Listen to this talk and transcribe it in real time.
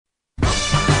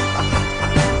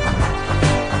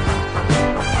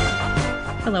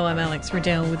Hello, I'm Alex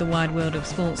Riddell with the Wide World of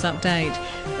Sports update.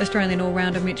 Australian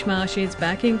all-rounder Mitch Marsh is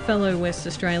backing fellow West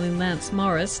Australian Lance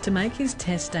Morris to make his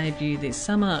Test debut this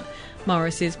summer.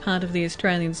 Morris is part of the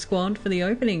Australian squad for the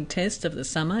opening Test of the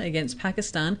summer against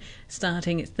Pakistan,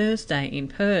 starting Thursday in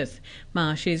Perth.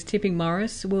 Marsh is tipping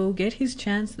Morris will get his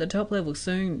chance at the top level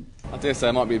soon. I dare say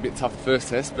it might be a bit tough the first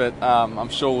Test, but I'm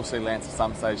sure we'll see Lance at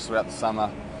some stage throughout the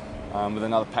summer with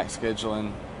another packed schedule,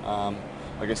 and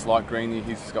I guess like Greeny,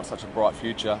 he's got such a bright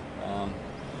future.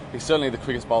 He's certainly the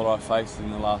quickest bowler I've faced in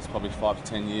the last probably 5 to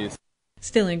 10 years.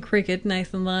 Still in cricket,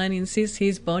 Nathan Lyon insists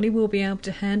his body will be able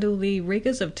to handle the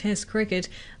rigours of Test cricket.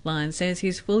 Lyon says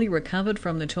he's fully recovered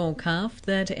from the torn calf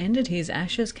that ended his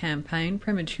Ashes campaign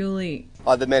prematurely.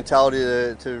 I had the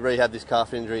mentality to rehab this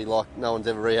calf injury like no one's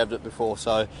ever rehabbed it before,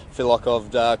 so I feel like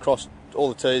I've crossed all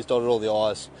the T's, dotted all the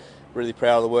I's. Really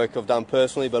proud of the work I've done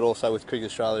personally, but also with Cricket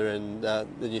Australia and the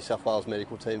New South Wales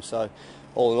medical team. So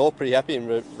all in all, pretty happy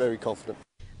and very confident.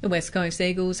 The West Coast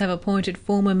Eagles have appointed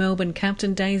former Melbourne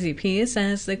captain Daisy Pearce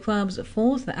as the club's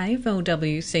fourth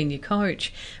AFLW senior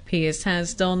coach. Pearce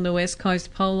has donned the West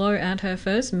Coast polo at her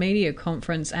first media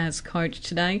conference as coach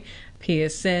today.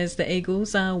 Pearce says the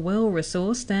Eagles are well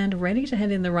resourced and ready to head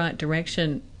in the right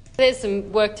direction. There's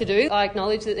some work to do. I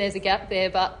acknowledge that there's a gap there,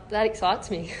 but that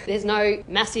excites me. There's no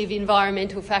massive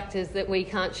environmental factors that we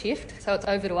can't shift, so it's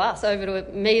over to us, over to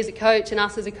me as a coach and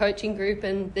us as a coaching group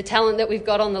and the talent that we've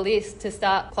got on the list to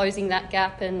start closing that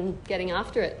gap and getting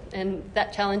after it, and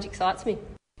that challenge excites me.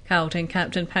 Carlton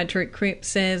captain Patrick Cripps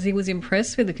says he was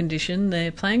impressed with the condition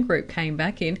their playing group came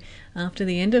back in after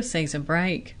the end of season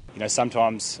break. You know,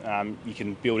 sometimes you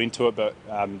can build into it, but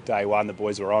day one the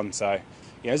boys were on, so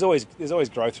there's always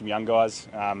growth from young guys.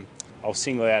 I'll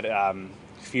single out a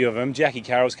few of them. Jackie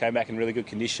Carroll's came back in really good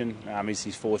condition. He's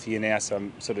his fourth year now, so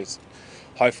I'm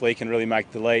hopefully he can really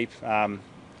make the leap.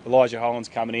 Elijah Holland's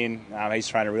coming in. He's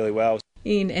training really well.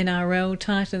 In NRL,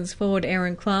 Titans forward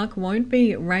Aaron Clark won't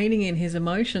be reining in his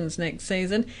emotions next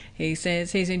season. He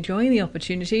says he's enjoying the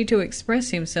opportunity to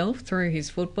express himself through his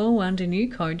football under new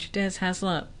coach Des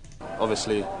Hasler.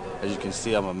 Obviously, as you can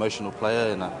see, I'm an emotional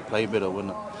player and I play better when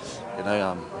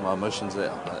my emotions are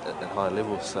at high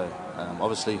levels. So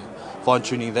obviously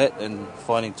fine-tuning that and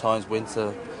finding times when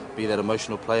to be that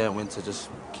emotional player and when to just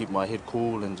keep my head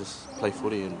cool and just play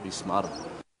footy and be smarter.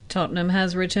 Tottenham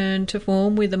has returned to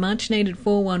form with a much-needed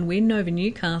 4-1 win over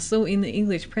Newcastle in the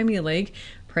English Premier League.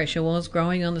 Pressure was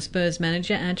growing on the Spurs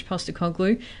manager Ange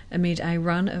Postecoglou amid a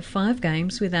run of 5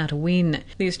 games without a win.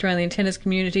 The Australian tennis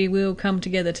community will come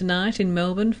together tonight in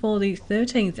Melbourne for the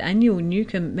 13th annual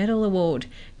Newcombe Medal Award.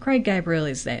 Craig Gabriel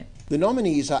is there. The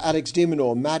nominees are Alex de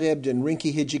Minaur, Matt Ebden,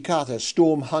 Rinky Hijikata,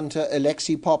 Storm Hunter,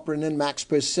 Alexei Popyrin and Max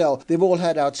Purcell. They've all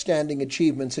had outstanding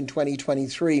achievements in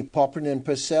 2023. Popyrin and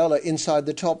Purcell are inside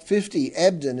the top 50.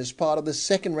 Ebden is part of the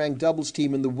second-ranked doubles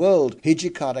team in the world.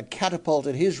 Hijikata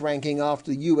catapulted his ranking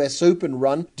after the US Open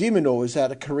run. De Minaur is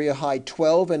at a career-high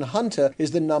 12 and Hunter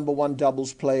is the #1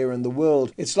 doubles player in the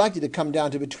world. It's likely to come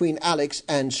down to between Alex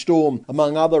and Storm.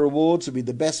 Among other awards will be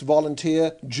the best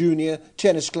volunteer, junior,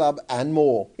 tennis club and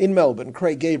more. In Melbourne,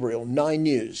 Craig Gabriel, 9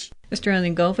 News.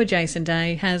 Australian golfer Jason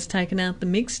Day has taken out the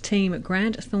mixed team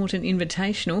Grant Thornton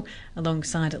Invitational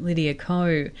alongside Lydia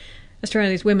Ko.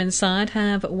 Australia's women's side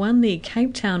have won the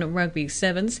Cape Town Rugby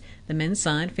Sevens, the men's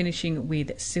side finishing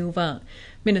with silver.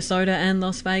 Minnesota and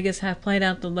Las Vegas have played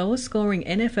out the lowest scoring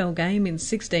NFL game in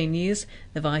 16 years.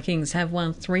 The Vikings have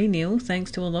won 3-0 thanks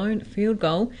to a lone field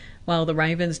goal, while the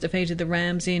Ravens defeated the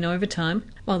Rams in overtime,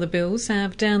 while the Bills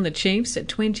have downed the Chiefs at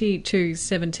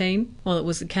 20-17, while it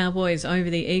was the Cowboys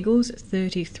over the Eagles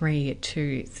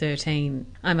 33-13.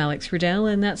 I'm Alex Riddell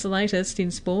and that's the latest in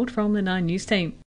sport from the 9 News team.